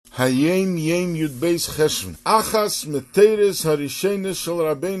Hayom Yom Yud Beis Cheshvan. Achas Meteres Harishenes Shel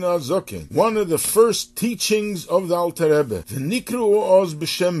Rabbeinu Azoken. One of the first teachings of the Alter Rebbe. The Nikru Oz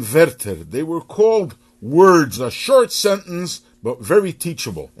B'Shem Verter. They were called words, a short sentence, but very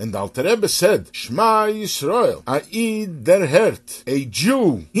teachable. And the Alter Rebbe said, Shema Yisrael, A'id der Hert. A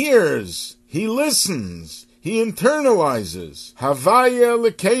Jew hears, he listens, he internalizes. Havayah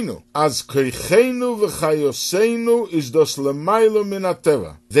Elokeinu. Az koichenu v'chayoseinu is dos lemailo min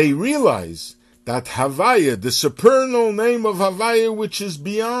hateva. They realize that Havayah, the supernal name of Havayah, which is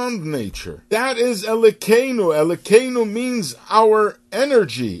beyond nature, that is Elokeinu. Elokeinu means our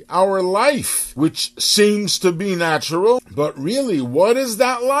energy, our life, which seems to be natural, but really, what is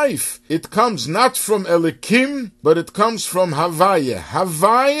that life? It comes not from Elokim, but it comes from Havayah.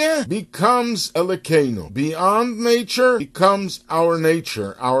 Havayah becomes Elokeinu. Beyond nature becomes our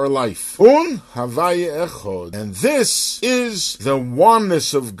nature, our life. Havayah Echad. And this is the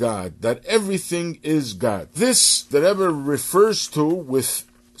oneness of God, that everything is God. This the Rebbe refers to with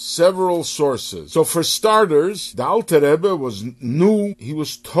several sources. So for starters, the Alter Rebbe knew, he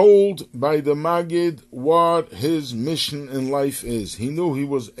was told by the Maggid what his mission in life is. He knew he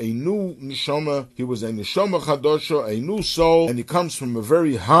was a new neshama, he was a neshama chadosha, a new soul, and he comes from a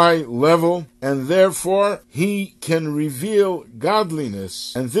very high level, and therefore he can reveal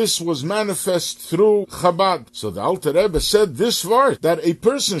godliness, and this was manifest through Chabad. So the Alter Rebbe said this verse, that a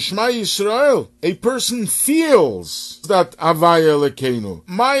person, Shema Yisrael, a person feels that Havayah Elokeinu.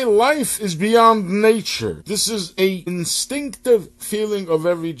 My life is beyond nature. This is an instinctive feeling of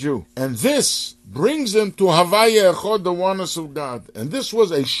every Jew. And this brings him to Havayah Echad, the oneness of God. And this was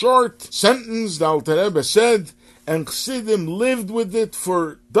a short sentence the Alter Rebbe said, and Chassidim lived with it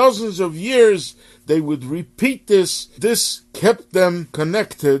for dozens of years. They would repeat this. This kept them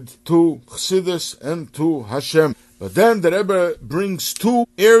connected to Chassidus and to Hashem. But then the Rebbe brings two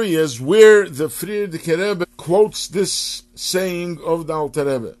areas where the Friedrich Rebbe quotes this saying of the Alter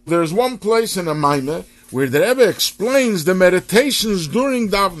Rebbe. There's one place in a Maimah where the Rebbe explains the meditations during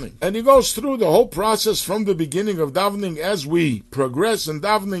davening. And he goes through the whole process from the beginning of davening as we progress in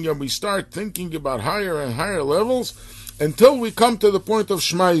davening and we start thinking about higher and higher levels until we come to the point of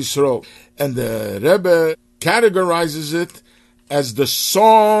Shema Yisrael. And the Rebbe categorizes it as the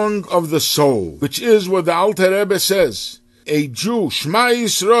song of the soul, which is what the Alter Rebbe says. A Jew, Shema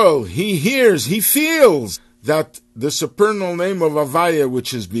Yisrael, he hears, he feels that the supernal name of Havayah,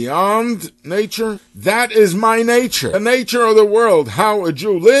 which is beyond nature, that is my nature. The nature of the world, how a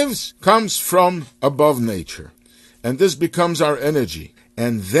Jew lives, comes from above nature. And this becomes our energy.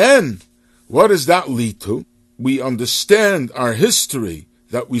 And then, what does that lead to? We understand our history,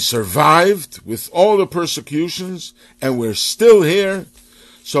 that we survived with all the persecutions, and we're still here.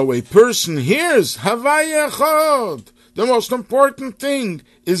 So a person hears, Havayah Echad. The most important thing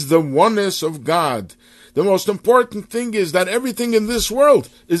is the oneness of God. The most important thing is that everything in this world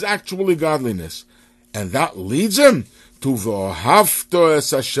is actually godliness. And that leads him to V'ohavto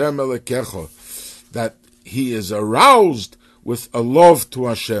es Hashem Elokecho, that he is aroused with a love to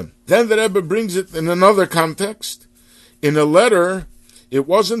Hashem. Then the Rebbe brings it in another context. In a letter, it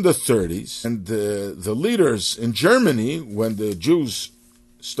was in the 30s, and the leaders in Germany, when the Jews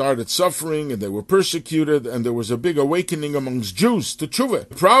started suffering and they were persecuted and there was a big awakening amongst Jews to tshuva.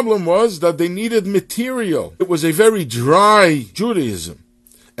 The problem was that they needed material. It was a very dry Judaism.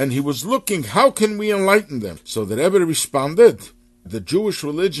 And he was looking, how can we enlighten them? So the Rebbe responded, the Jewish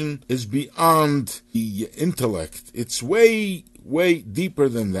religion is beyond the intellect. It's way, way deeper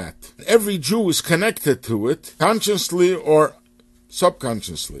than that. Every Jew is connected to it, consciously or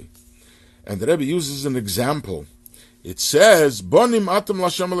subconsciously. And the Rebbe uses an example. It says, Bonim atam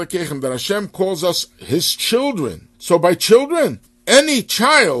l'Hashem Elokeichem, that Hashem calls us His children. So by children, any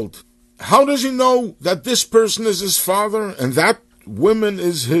child, how does he know that this person is his father and that woman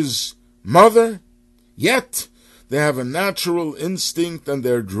is his mother? Yet, they have a natural instinct and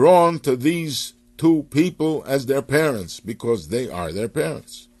they're drawn to these two people as their parents because they are their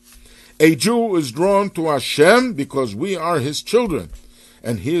parents. A Jew is drawn to Hashem because we are his children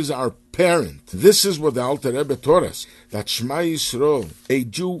and he is our parent. This is what the Alter Rebbe taught us, that Shema Yisrael, a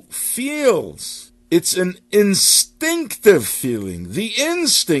Jew feels. It's an instinctive feeling. The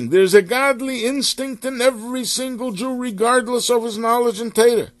instinct. There's a godly instinct in every single Jew, regardless of his knowledge and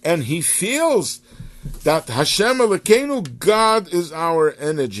Torah. And he feels that Hashem Elokeinu, God is our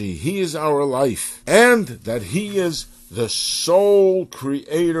energy. He is our life. And that He is the sole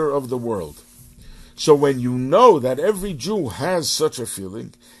creator of the world. So when you know that every Jew has such a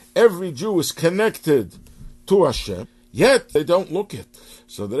feeling, every Jew is connected to Hashem, yet they don't look it.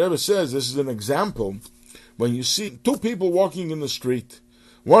 So the Rebbe says, this is an example, when you see two people walking in the street,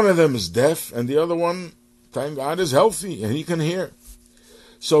 One of them is deaf, and the other one, thank God, is healthy, and he can hear.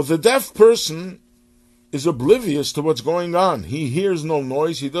 So the deaf person is oblivious to what's going on. He hears no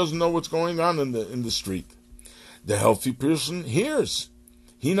noise. He doesn't know what's going on in the street. The healthy person hears.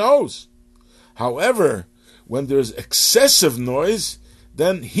 He knows. However, when there's excessive noise,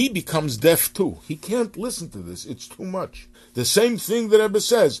 then he becomes deaf too. He can't listen to this. It's too much. The same thing that Rebbe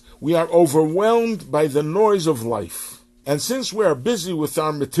says. We are overwhelmed by the noise of life. And since we are busy with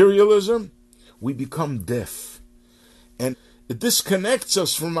our materialism, we become deaf. And it disconnects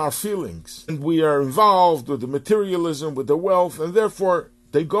us from our feelings. And we are involved with the materialism, with the wealth, and therefore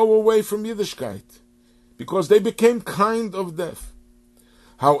they go away from Yiddishkeit. Because they became kind of deaf.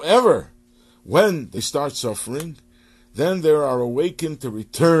 However, when they start suffering, then they are awakened to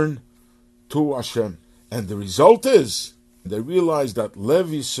return to Hashem. And the result is, they realize that Lev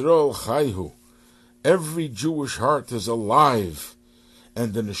Yisrael Chayhu, every Jewish heart is alive,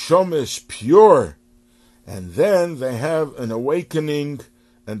 and the neshama is pure. And then they have an awakening,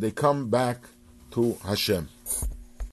 and they come back to Hashem.